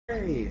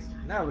Hey,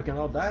 now we can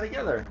all die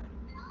together.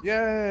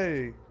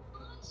 Yay!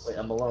 Wait,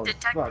 I'm alone. Did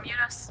Tech Fuck. mute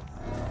us?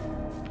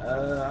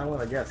 I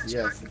want to guess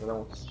yes, but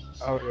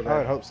I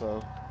would hope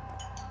so.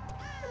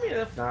 I mean,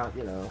 if not,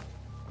 you know.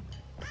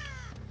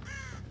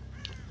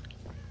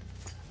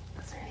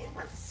 Does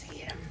anyone see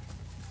him?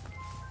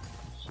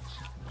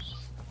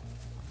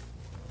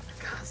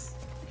 Gus,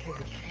 he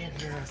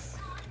can't hear us.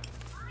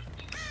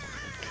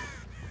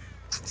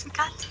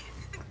 God damn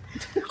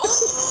it.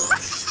 Oh!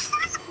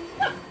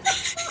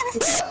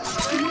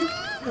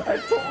 I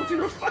told you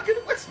to fucking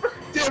whisper.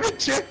 Damn it,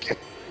 chick!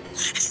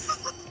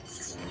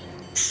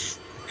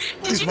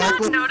 Did you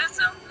not notice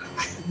him?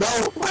 No,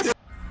 I didn't.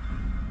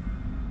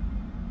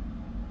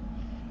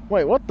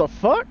 Wait, what the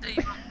fuck? So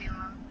you won't be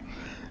alone.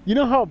 You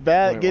know how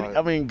bad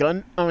Wait,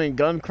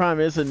 gun crime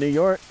is in New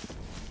York?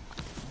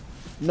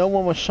 No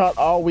one was shot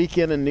all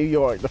weekend in New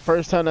York. The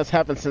first time that's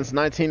happened since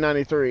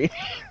 1993.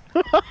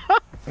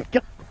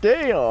 God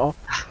damn.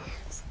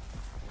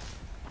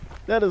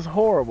 That is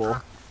horrible.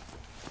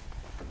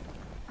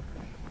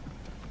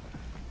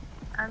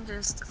 I'm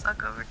just a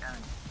fuck overdone.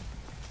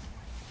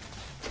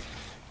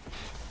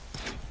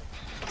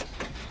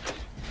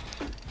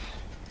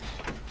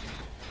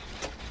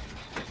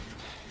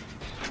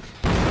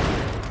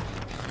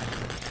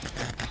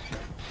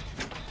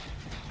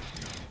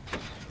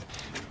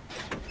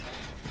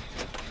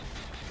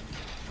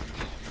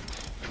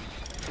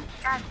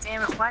 God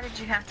damn it, why did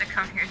you have to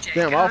come here, Jake?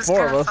 Damn, all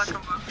four of us. Fuck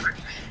him over.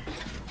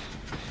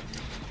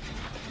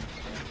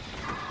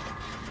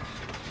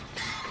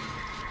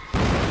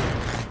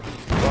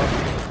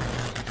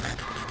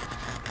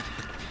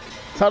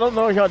 So I don't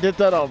know if y'all did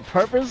that on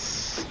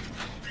purpose.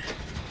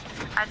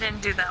 I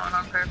didn't do that one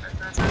on purpose.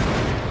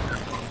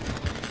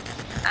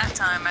 That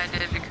time I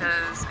did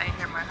because I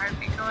hear my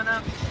heartbeat going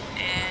up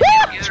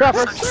and you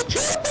Trevor!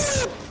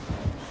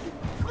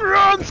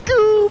 Run,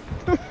 Scoop!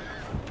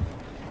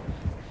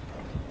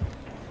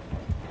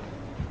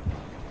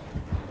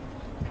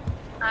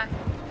 Hi.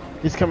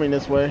 He's coming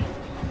this way.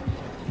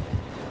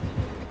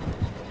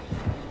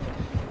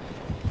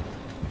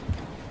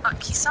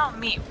 Fuck, he saw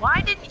me.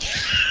 Why didn't he?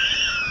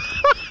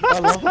 I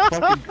love the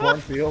fucking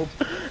cornfield.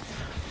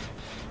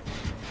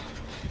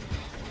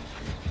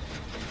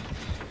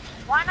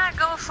 Why not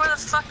go for the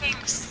fucking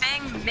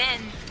Fang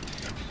Min?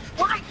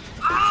 Why?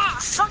 Oh, I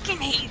fucking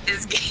hate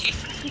this game.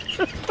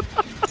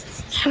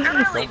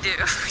 I really do.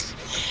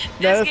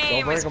 This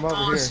game bring is him over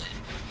here. bullshit.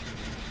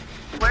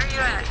 Where are you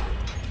at?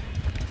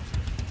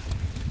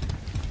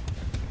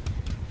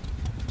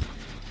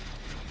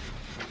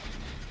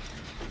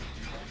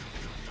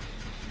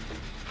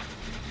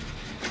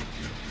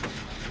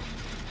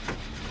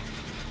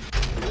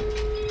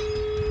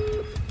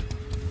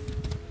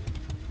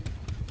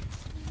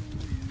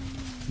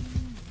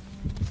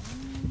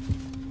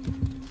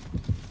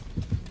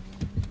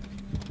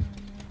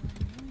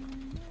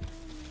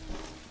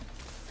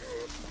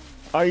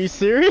 Are you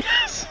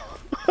serious?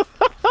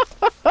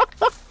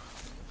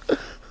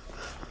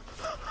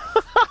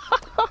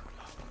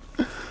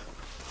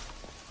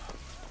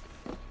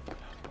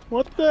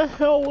 What the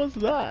hell was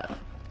that?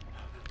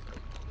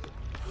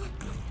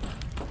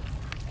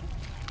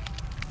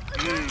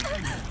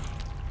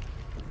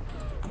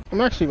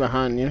 I'm actually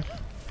behind you.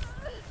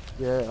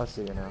 Yeah, I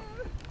see you now.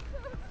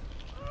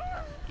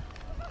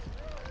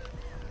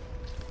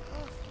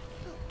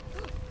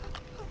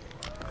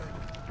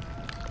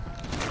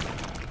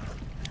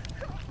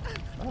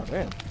 Oh,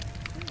 damn.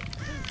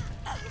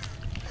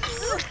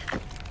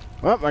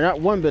 Well, I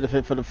got one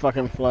benefit for the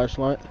fucking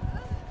flashlight.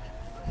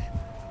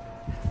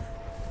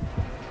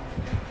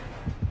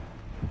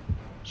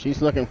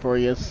 She's looking for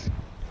you.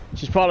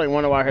 She's probably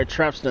wondering why her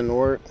traps didn't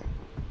work.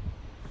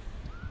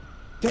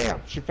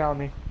 Damn, she found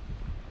me.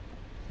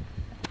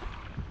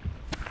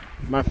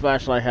 My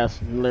flashlight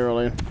has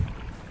literally.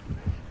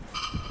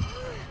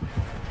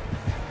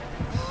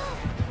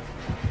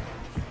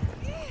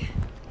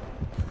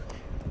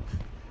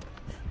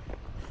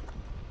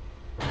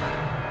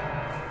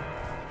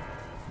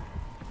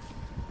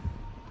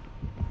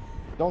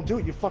 Don't do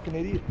it, you fucking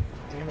idiot.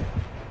 Damn it.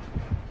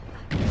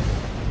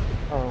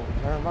 Oh,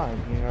 never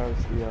mind. You know,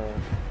 it's the,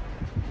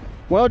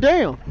 Well,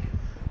 damn.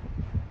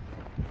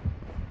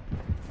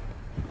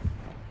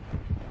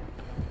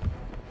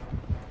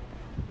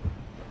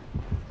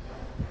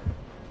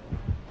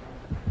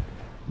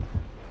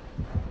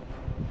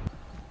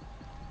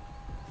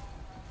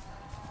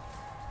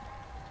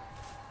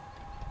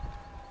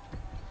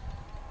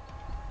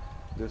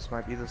 This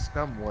might be the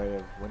scum way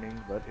of winning,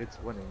 but it's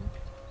winning.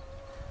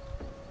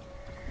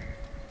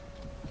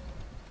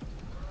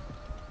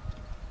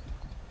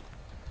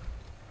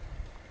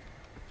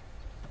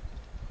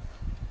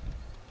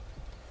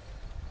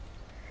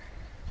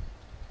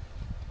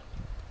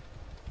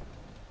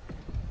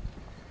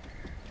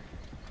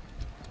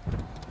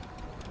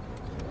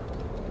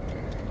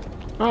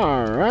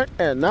 Alright,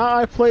 and now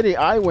I play the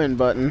I win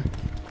button.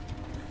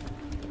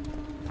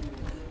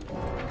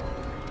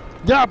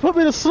 Yeah, put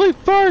me to sleep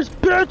first,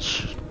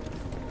 bitch!